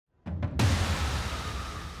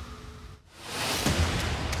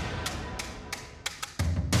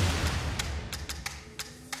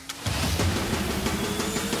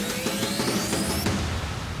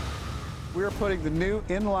putting the new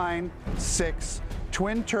inline 6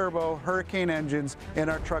 twin turbo Hurricane engines in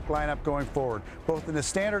our truck lineup going forward, both in the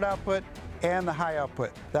standard output and the high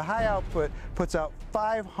output. The high output puts out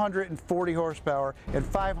 540 horsepower and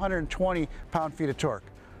 520 pound-feet of torque.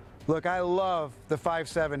 Look, I love the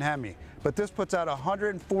 5.7 Hemi, but this puts out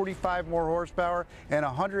 145 more horsepower and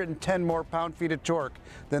 110 more pound-feet of torque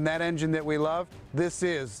than that engine that we love. This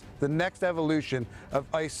is the next evolution of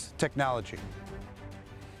ICE technology.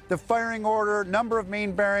 The firing order, number of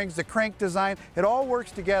main bearings, the crank design, it all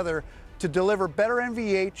works together to deliver better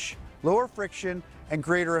NVH, lower friction, and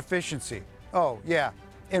greater efficiency. Oh yeah,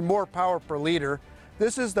 and more power per liter.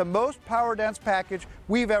 This is the most power-dense package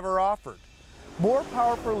we've ever offered. More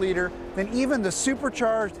power per liter than even the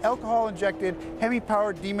supercharged, alcohol-injected,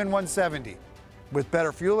 Hemi-powered Demon 170, with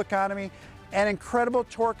better fuel economy and incredible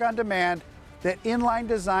torque on demand that inline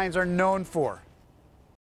designs are known for.